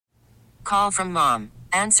call from mom.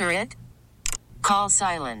 Answer it. Call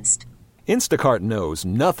silenced. Instacart knows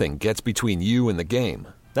nothing gets between you and the game.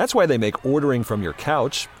 That's why they make ordering from your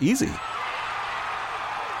couch easy.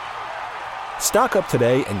 Stock up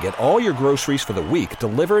today and get all your groceries for the week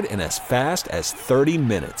delivered in as fast as 30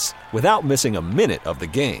 minutes without missing a minute of the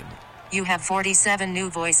game. You have 47 new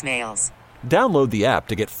voicemails. Download the app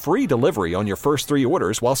to get free delivery on your first 3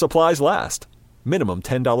 orders while supplies last. Minimum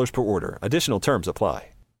 $10 per order. Additional terms apply.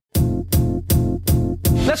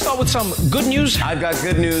 Let's start with some good news. I've got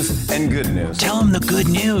good news and good news. Tell them the good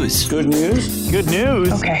news. Good news? Good news.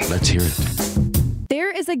 Okay. Let's hear it. There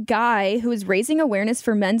is a guy who is raising awareness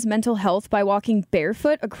for men's mental health by walking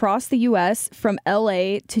barefoot across the U.S. from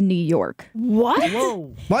L.A. to New York. What?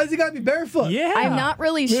 Whoa. Why does he gotta be barefoot? Yeah. I'm not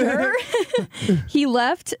really sure. He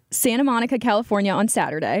left Santa Monica, California on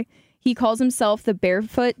Saturday. He calls himself the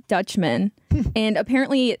Barefoot Dutchman. And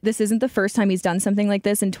apparently this isn't the first time he's done something like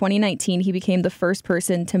this. In 2019, he became the first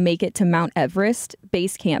person to make it to Mount Everest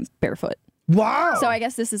base camp barefoot. Wow. So I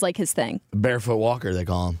guess this is like his thing. Barefoot walker, they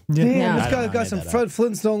call him. Damn, Yeah. this guy's got some Fred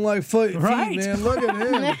Flintstone-like feet, Right. man. Look at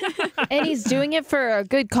him. And he's doing it for a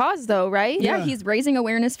good cause, though, right? Yeah, he's raising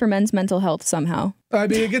awareness for men's mental health somehow. I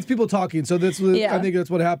mean, it gets people talking. So that's what, Yeah. I think that's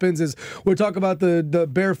what happens is we're talking about the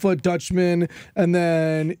Barefoot Dutchman, and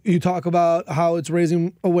then you talk about how it's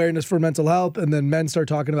raising awareness for mental health, and then men start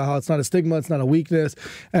talking about how it's not a stigma, it's not a weakness,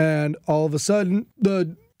 and all of a sudden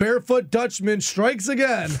the Barefoot Dutchman strikes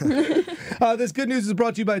again. This good news is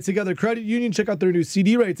brought to you by Together Credit Union. Check out their new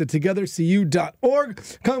CD rates at togethercu.org.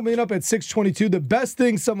 Coming up at 6:22, the best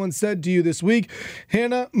thing someone said to you this week.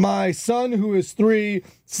 Hannah, my son, who is 3,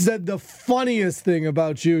 said the funniest thing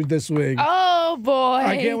about you this week. Oh, boy.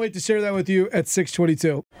 I can't wait to share that with you at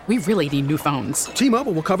 6:22. We really need new phones.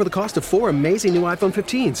 T-Mobile will cover the cost of 4 amazing new iPhone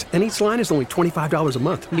 15s, and each line is only $25 a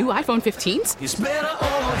month. New iPhone 15s? It's better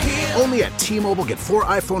over here. Only at T-Mobile, get 4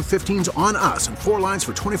 iPhone 15s on us and 4 lines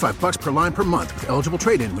for $25 per line per month with eligible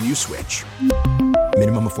trade-in when you switch.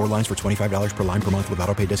 Minimum of 4 lines for $25 per line per month with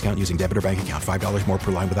autopay discount using debit or bank account. $5 more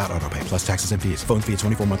per line without autopay, plus taxes and fees. Phone fee at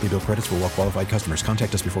 24 monthly bill credits for well-qualified customers.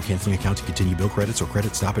 Contact us before canceling account to continue bill credits or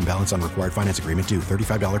credit stop and balance on required finance agreement due.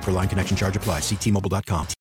 $35 per line connection charge applies. See T-Mobile.com.